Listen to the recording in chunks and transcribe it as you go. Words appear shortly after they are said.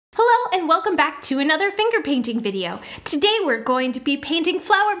Hello and welcome back to another finger painting video. Today we're going to be painting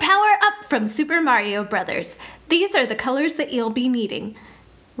Flower Power Up from Super Mario Brothers. These are the colors that you'll be needing: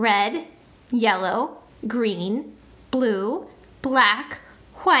 red, yellow, green, blue, black,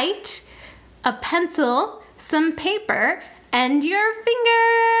 white, a pencil, some paper, and your fingers.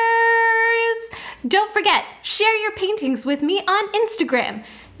 Don't forget, share your paintings with me on Instagram.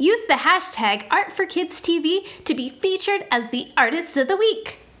 Use the hashtag #ArtForKidsTV to be featured as the Artist of the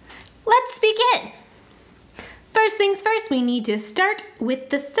Week. Let's begin. First things first, we need to start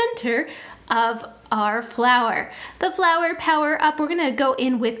with the center of our flower. The Flower Power Up, we're gonna go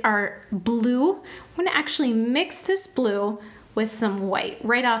in with our blue. We're gonna actually mix this blue with some white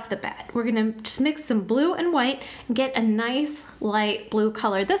right off the bat. We're gonna just mix some blue and white and get a nice light blue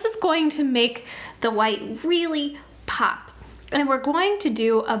color. This is going to make the white really pop. And we're going to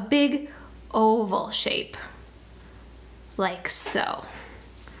do a big oval shape, like so.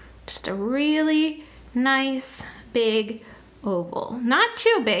 Just a really nice big oval. Not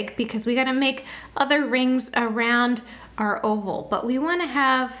too big because we gotta make other rings around our oval, but we wanna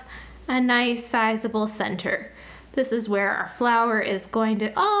have a nice sizable center. This is where our flower is going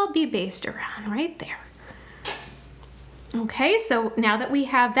to all be based around, right there. Okay, so now that we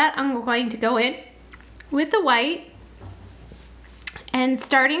have that, I'm going to go in with the white. And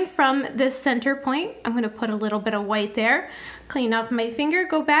starting from this center point, I'm gonna put a little bit of white there, clean off my finger,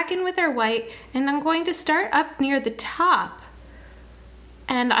 go back in with our white, and I'm going to start up near the top.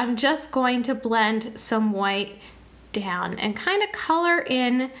 And I'm just going to blend some white down and kind of color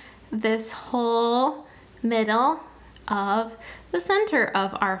in this whole middle of the center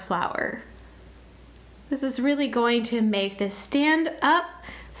of our flower. This is really going to make this stand up,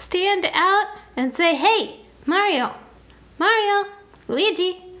 stand out, and say, hey, Mario,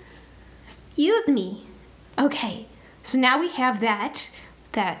 Luigi, use me. Okay, so now we have that.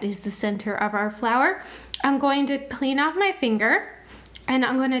 That is the center of our flower. I'm going to clean off my finger and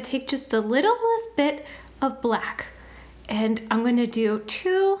I'm going to take just the littlest bit of black and I'm going to do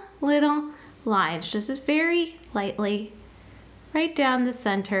two little lines, just very lightly, right down the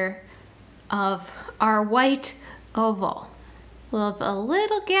center of our white oval. We'll have a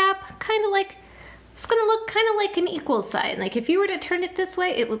little gap, kind of like, it's gonna look kind of like an equal sign. Like if you were to turn it this way,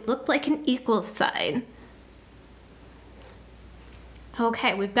 it would look like an equal sign.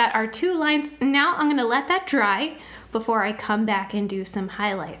 Okay, we've got our two lines. Now I'm gonna let that dry before I come back and do some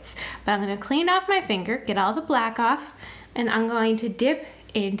highlights. But I'm gonna clean off my finger, get all the black off, and I'm going to dip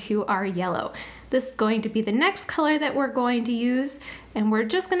into our yellow. This is going to be the next color that we're going to use, and we're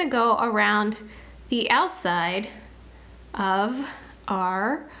just gonna go around the outside of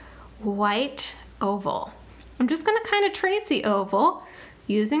our white oval. I'm just gonna kind of trace the oval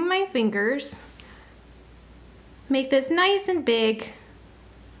using my fingers. Make this nice and big.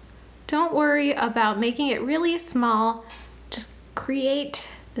 Don't worry about making it really small. Just create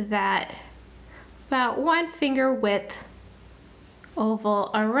that about 1 finger width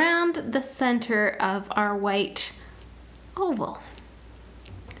oval around the center of our white oval.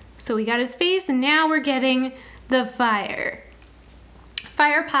 So we got his face and now we're getting the fire.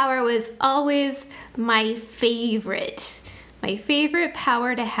 Fire power was always my favorite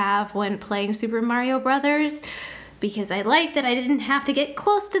power to have when playing Super Mario Brothers, because I liked that I didn't have to get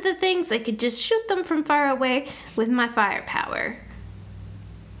close to the things. I could just shoot them from far away with my fire power.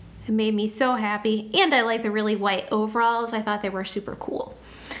 It made me so happy, and I like the really white overalls. I thought they were super cool.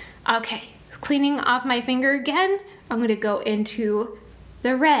 Okay, cleaning off my finger again, I'm gonna go into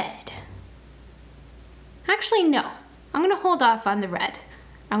the red. Actually, no, I'm gonna hold off on the red.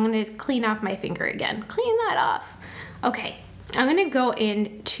 I'm gonna clean off my finger again. Clean that off. Okay, I'm gonna go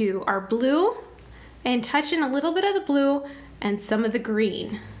into our blue and touch in a little bit of the blue and some of the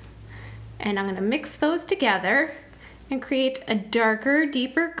green. And I'm gonna mix those together and create a darker,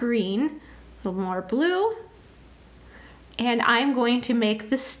 deeper green, a little more blue. And I'm going to make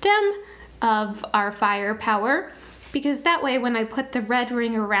the stem of our fire power, because that way when I put the red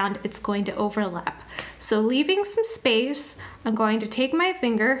ring around, it's going to overlap. So leaving some space, I'm going to take my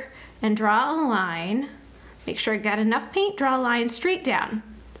finger and draw a line. Make sure I got enough paint, draw a line straight down.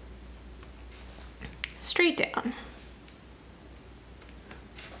 Straight down.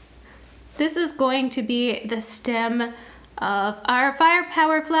 This is going to be the stem of our fire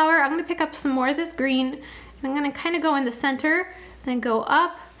power flower. I'm gonna pick up some more of this green and I'm gonna kind of go in the center, then go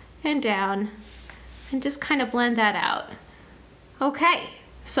up and down and just kind of blend that out. Okay,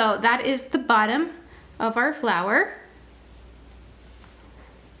 so that is the bottom of our flower.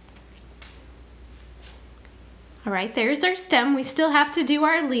 All right, there's our stem. We still have to do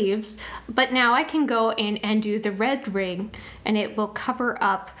our leaves, but now I can go in and do the red ring, and it will cover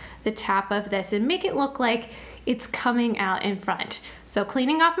up the top of this and make it look like it's coming out in front. So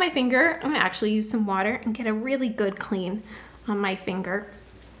cleaning off my finger, I'm gonna actually use some water and get a really good clean on my finger,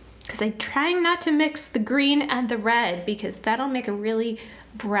 because I'm trying not to mix the green and the red because that'll make a really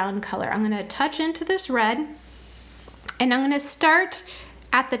brown color. I'm gonna touch into this red, and I'm gonna start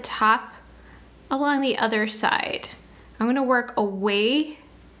at the top along the other side. I'm gonna work away,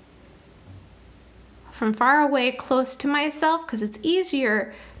 from far away, close to myself, because it's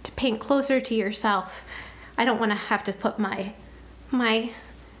easier to paint closer to yourself. I don't wanna have to put my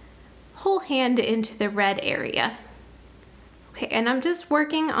whole hand into the red area. Okay, and I'm just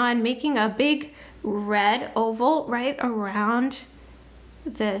working on making a big red oval right around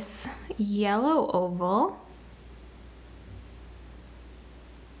this yellow oval.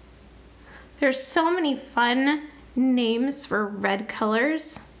 There's so many fun names for red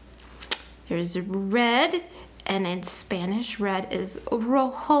colors. There's red, and in Spanish, red is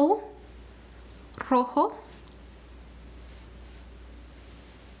rojo. Rojo.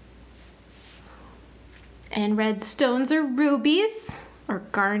 And red stones are rubies or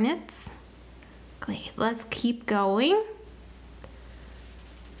garnets. Okay, let's keep going.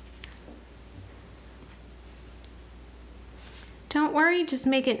 Don't worry, just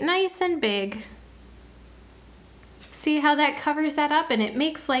make it nice and big. See how that covers that up, and it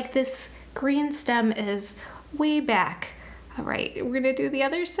makes like this green stem is way back. All right, we're gonna do the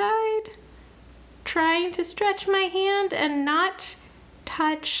other side. Trying to stretch my hand and not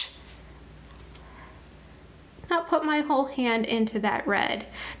put my whole hand into that red.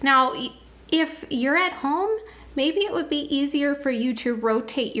 Now, if you're at home, maybe it would be easier for you to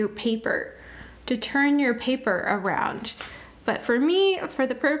rotate your paper, to turn your paper around. But for me, for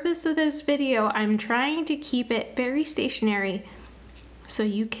the purpose of this video, I'm trying to keep it very stationary so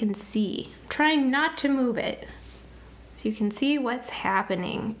you can see. Trying not to move it so you can see what's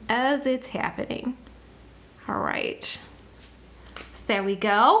happening as it's happening. All right, so there we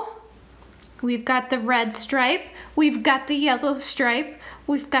go. We've got the red stripe, we've got the yellow stripe,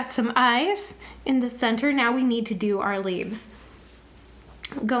 we've got some eyes in the center. Now we need to do our leaves.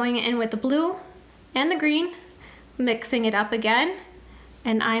 Going in with the blue and the green, mixing it up again,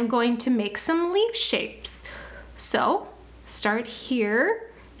 and I'm going to make some leaf shapes. So start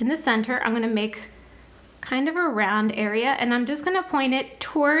here in the center. I'm gonna make kind of a round area, and I'm just gonna point it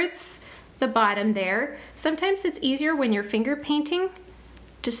towards the bottom there. Sometimes it's easier when you're finger painting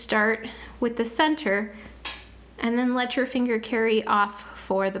to start with the center and then let your finger carry off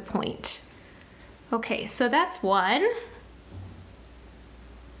for the point. Okay, so that's one.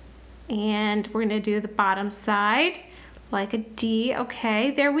 And we're gonna do the bottom side like a D. Okay,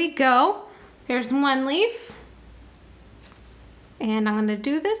 there we go. There's one leaf. And I'm gonna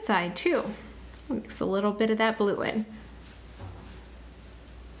do this side too. Mix a little bit of that blue in.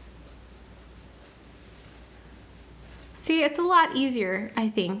 See, it's a lot easier, I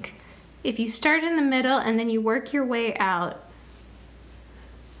think, if you start in the middle and then you work your way out,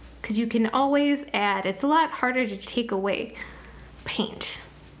 because you can always add. It's a lot harder to take away paint.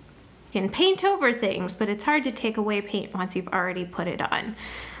 You can paint over things, but it's hard to take away paint once you've already put it on.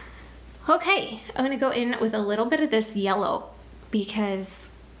 Okay, I'm gonna go in with a little bit of this yellow,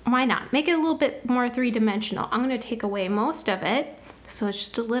 because why not? Make it a little bit more three-dimensional. I'm gonna take away most of it, so it's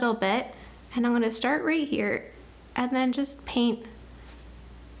just a little bit, and I'm gonna start right here and then just paint,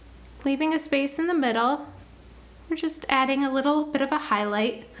 leaving a space in the middle. We're just adding a little bit of a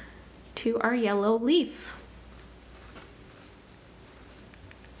highlight to our yellow leaf.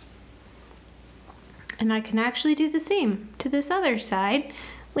 And I can actually do the same to this other side.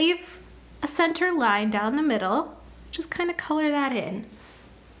 Leave a center line down the middle, just kind of color that in.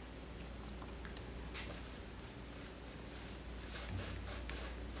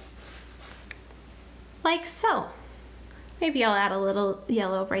 Like so. Maybe I'll add a little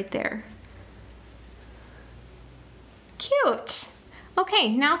yellow right there. Cute. Okay,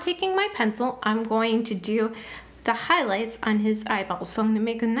 now taking my pencil, I'm going to do the highlights on his eyeballs. So I'm gonna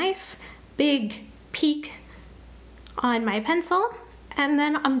make a nice big peak on my pencil, and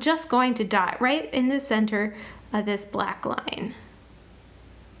then I'm just going to dot right in the center of this black line,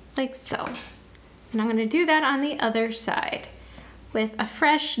 like so. And I'm gonna do that on the other side with a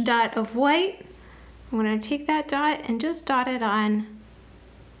fresh dot of white. I'm gonna take that dot and just dot it on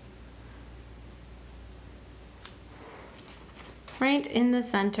right in the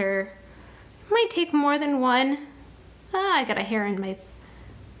center. Might take more than one. Ah, I got a hair in my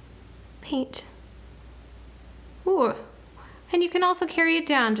paint. Ooh, and you can also carry it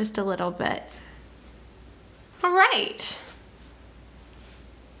down just a little bit. All right.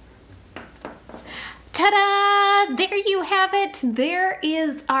 Ta-da! There you have it. There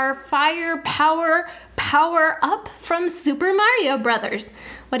is our fire power up from Super Mario Brothers.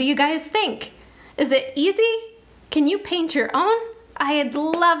 What do you guys think? Is it easy? Can you paint your own? I'd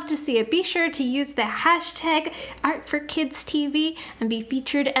love to see it. Be sure to use the hashtag #ArtForKidsTV and be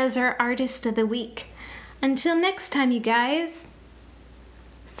featured as our Artist of the Week. Until next time, you guys,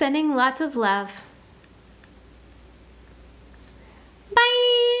 sending lots of love.